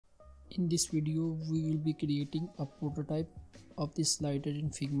In this video, we will be creating a prototype of this slider in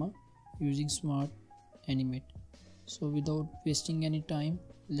Figma using Smart Animate. So without wasting any time,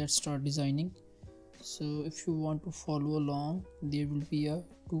 let's start designing. So if you want to follow along, there will be a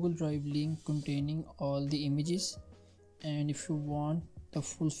Google Drive link containing all the images, and if you want the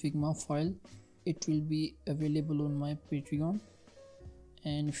full Figma file, it will be available on my Patreon.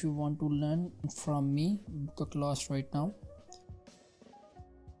 And if you want to learn from me, book a class right now.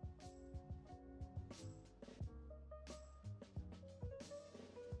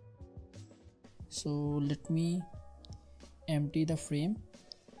 So let me empty the frame.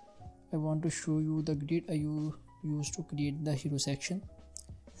 I want to show you the grid I used to create the hero section.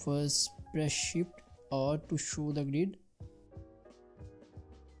 First, press Shift R to show the grid.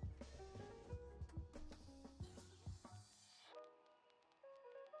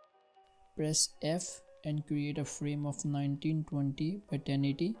 Press F and create a frame of 1920 by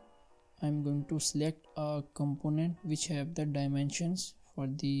 1080. I'm going to select a component which have the dimensions for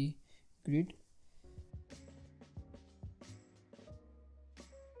the grid.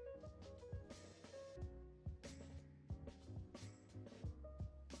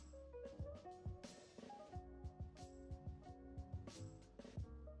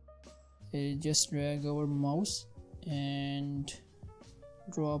 Just drag our mouse and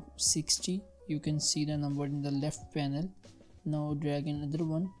drop 60. You can see the number in the left panel. Now drag another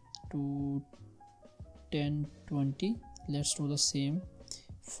one to 1020. Let's do the same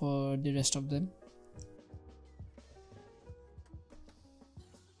for the rest of them.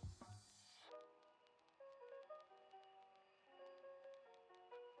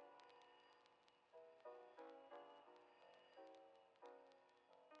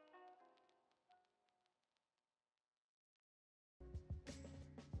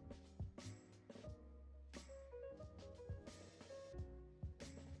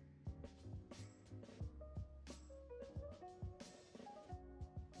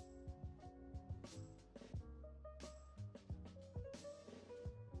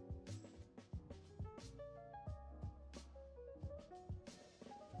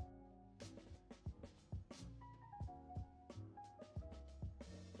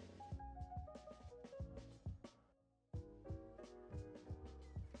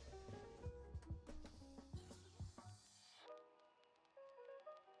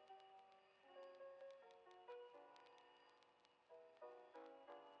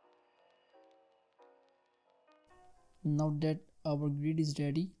 Now that our grid is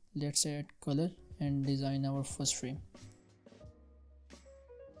ready, let's add color and design our first frame.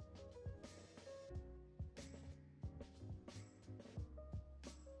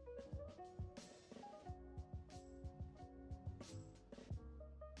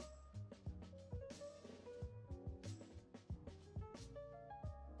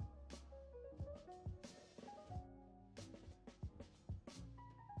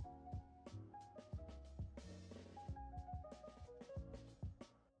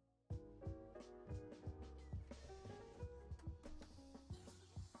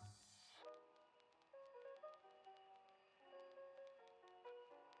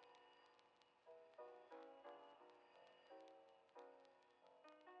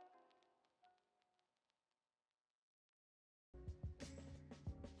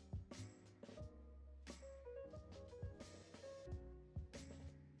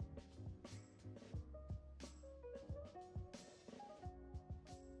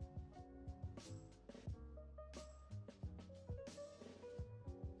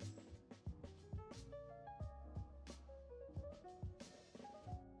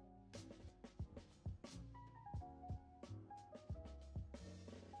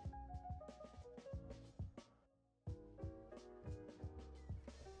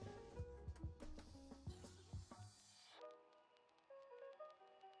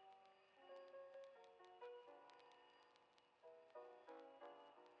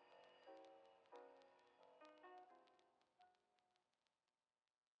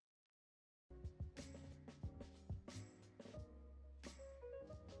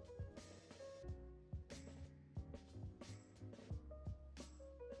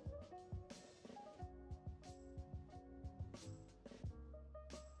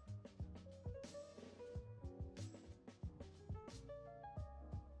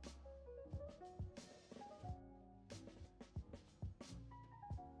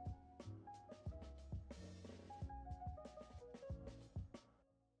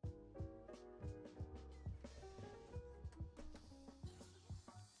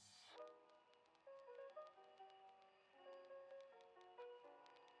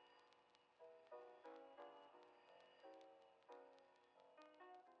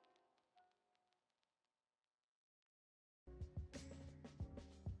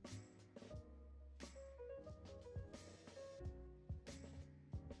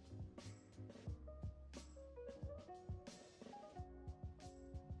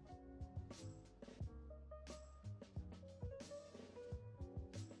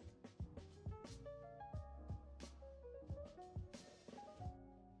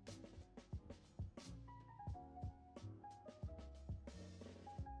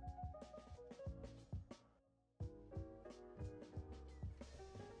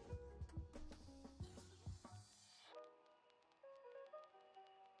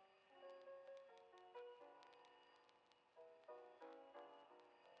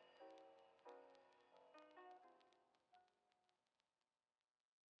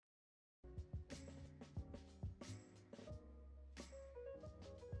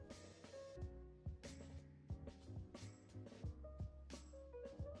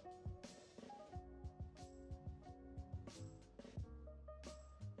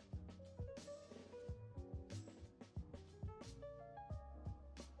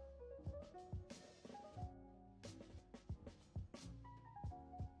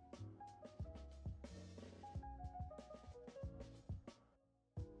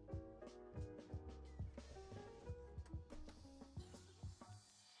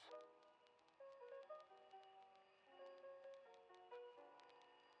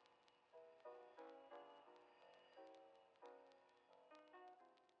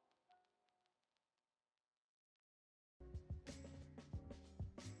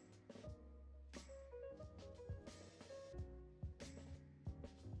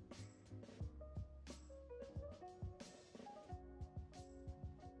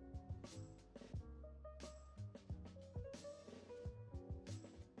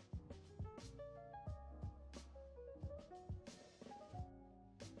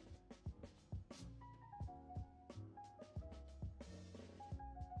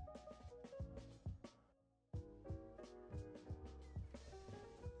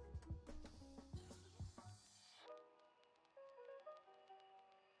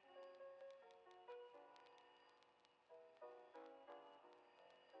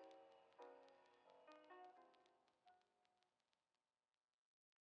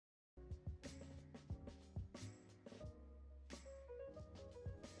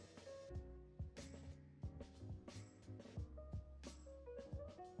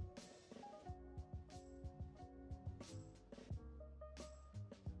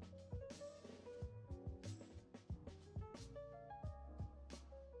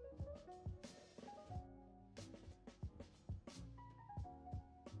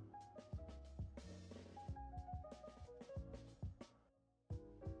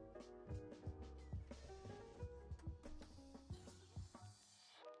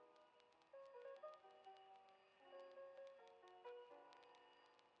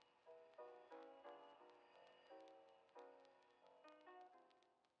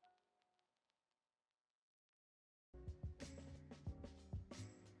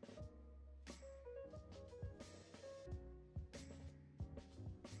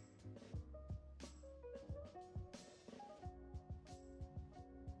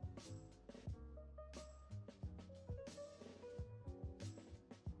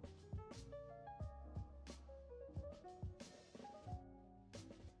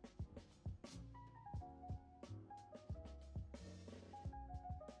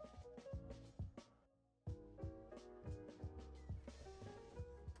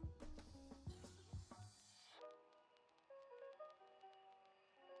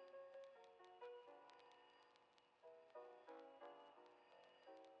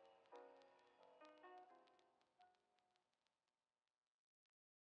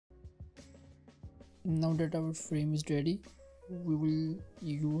 Now that our frame is ready, we will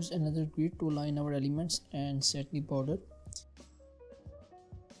use another grid to align our elements and set the border.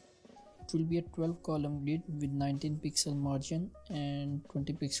 It will be a 12 column grid with 19 pixel margin and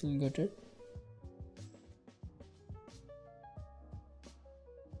 20 pixel gutter.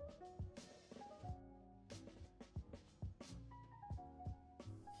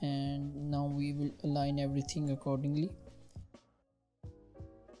 And now we will align everything accordingly.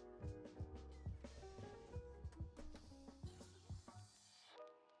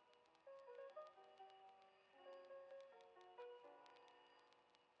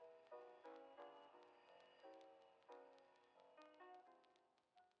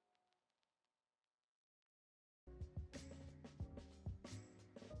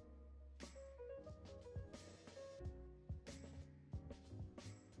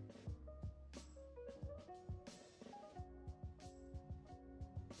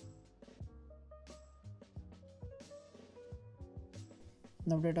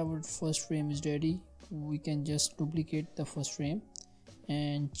 Now that our first frame is ready, we can just duplicate the first frame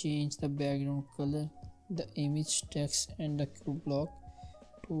and change the background color, the image, text and the code block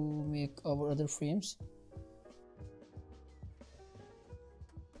to make our other frames.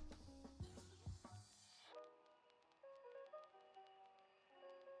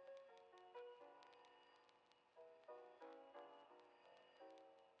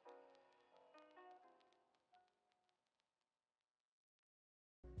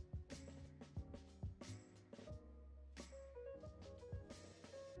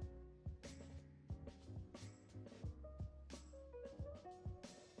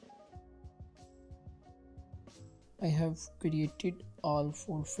 I have created all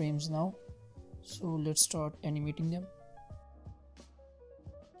 4 frames now, so let's start animating them.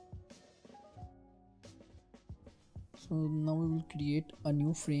 So now we will create a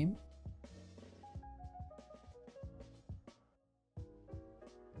new frame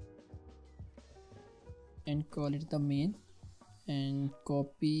and call it the main, and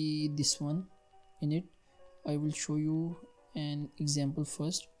copy this one in it. I will show you an example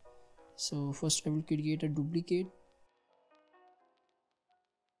first. So first I will create a duplicate.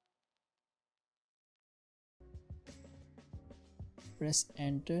 Press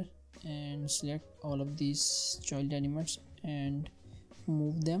enter and select all of these child elements and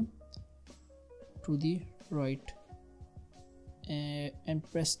move them to the right, and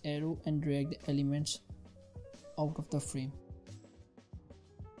press arrow and drag the elements out of the frame.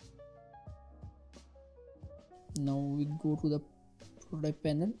 Now we go to the prototype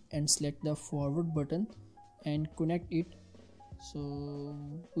panel and select the forward button and connect it. So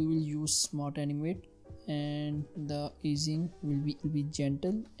we will use smart animate, and the easing will be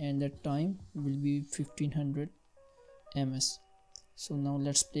gentle, and the time will be 1500 ms. So now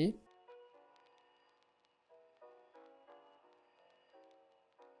let's play.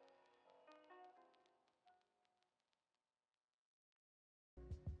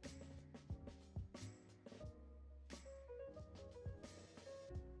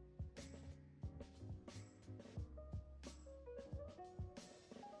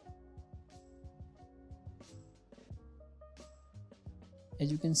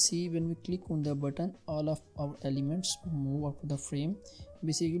 As you can see, when we click on the button, all of our elements move out of the frame.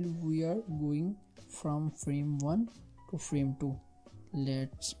 Basically we are going from frame 1 to frame 2.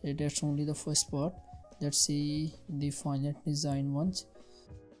 That's only the first part. Let's see the final design once.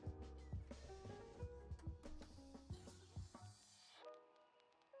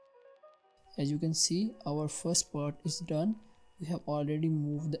 As you can see, our first part is done. We have already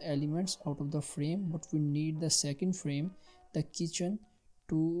moved the elements out of the frame, but we need the second frame, the kitchen,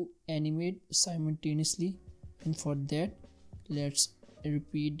 to animate simultaneously, and for that let's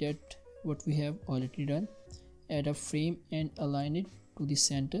repeat that what we have already done. Add a frame and align it to the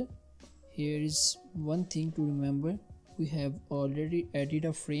center. Here is one thing to remember: we have already added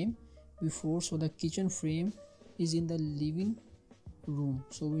a frame before, so the kitchen frame is in the living room,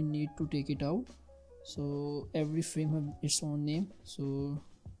 so we need to take it out. So every frame has its own name, so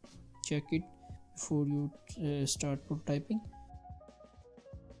check it before you start prototyping.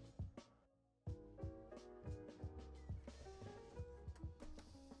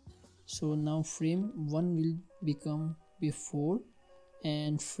 So now frame 1 will become before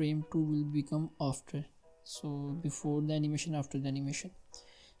and frame 2 will become after. So before the animation, after the animation.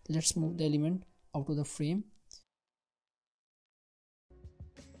 Let's move the element out of the frame.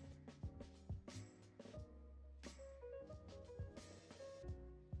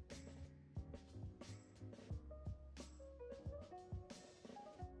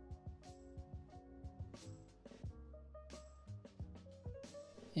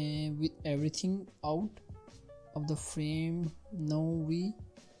 and with everything out of the frame, now we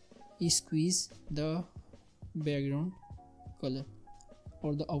squeeze the background color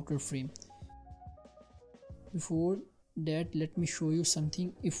or the outer frame. Before that, let me show you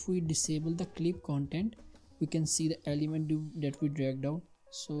something. If we disable the clip content, we can see the element that we dragged out.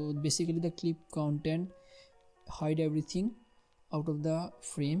 So basically the clip content hide everything out of the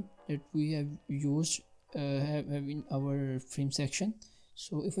frame that we have used have in our frame section.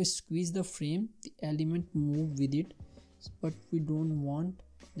 So if I squeeze the frame, the element move with it, but we don't want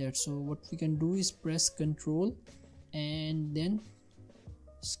that. So what we can do is press Ctrl and then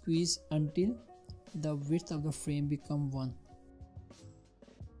squeeze until the width of the frame become 1.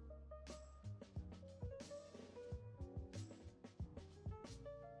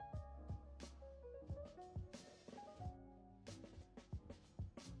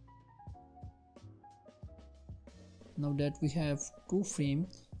 Now that we have 2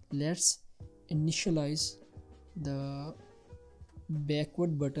 frames, let's initialize the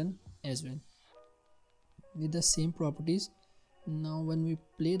backward button as well with the same properties. Now when we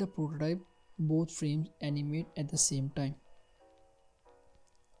play the prototype, both frames animate at the same time.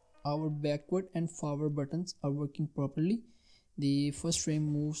 Our backward and forward buttons are working properly. The first frame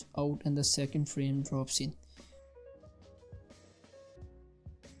moves out and the second frame drops in.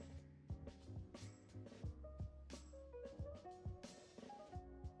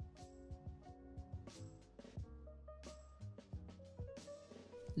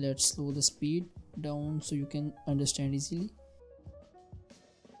 Let's slow the speed down so you can understand easily.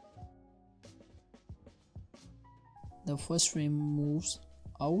 The first frame moves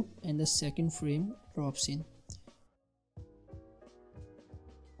out and the second frame drops in.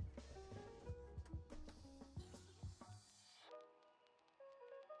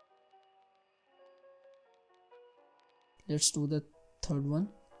 Let's do the third one.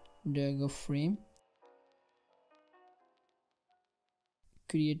 Drag a frame,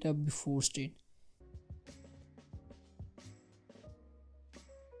 create a before state.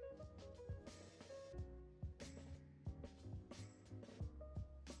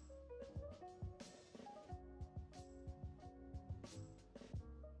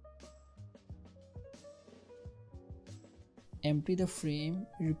 Empty the frame,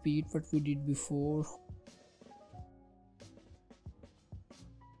 repeat what we did before.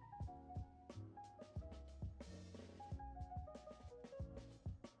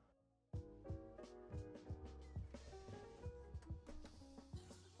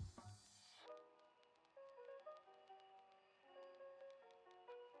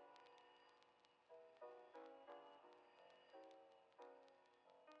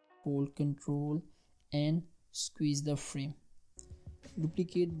 Hold Ctrl and squeeze the frame.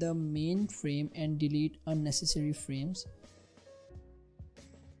 Duplicate the main frame and delete unnecessary frames.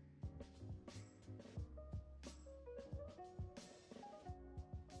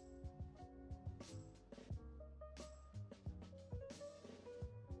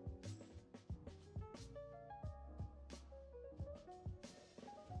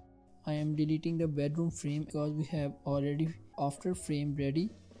 I am deleting the bedroom frame because we have already after frame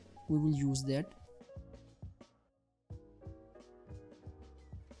ready. We will use that.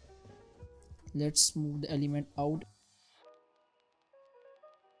 Let's move the element out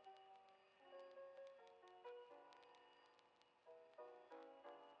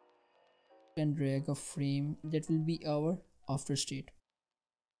and drag a frame that will be our after state.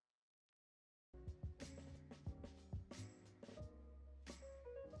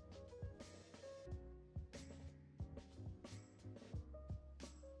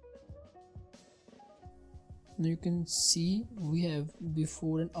 Now you can see we have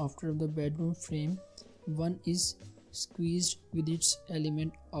before and after of the bedroom frame. One is squeezed with its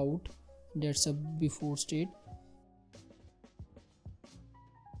element out, that's a before state.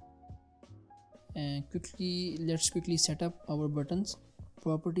 And let's quickly set up our buttons.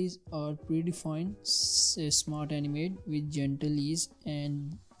 Properties are predefined, smart animate with gentle ease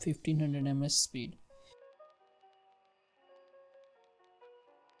and 1500 ms speed.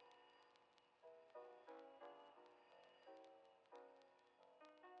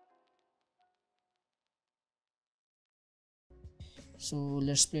 So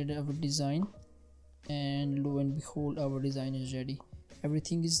let's play our design, and lo and behold, our design is ready.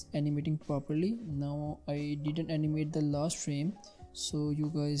 Everything is animating properly. Now I didn't animate the last frame, so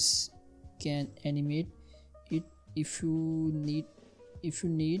you guys can animate it. If you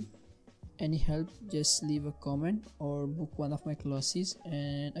need any help, just leave a comment or book one of my classes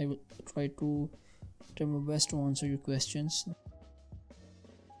and I will try my best to answer your questions.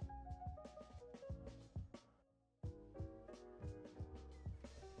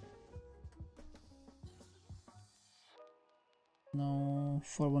 Now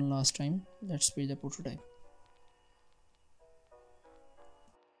for one last time, let's play the prototype.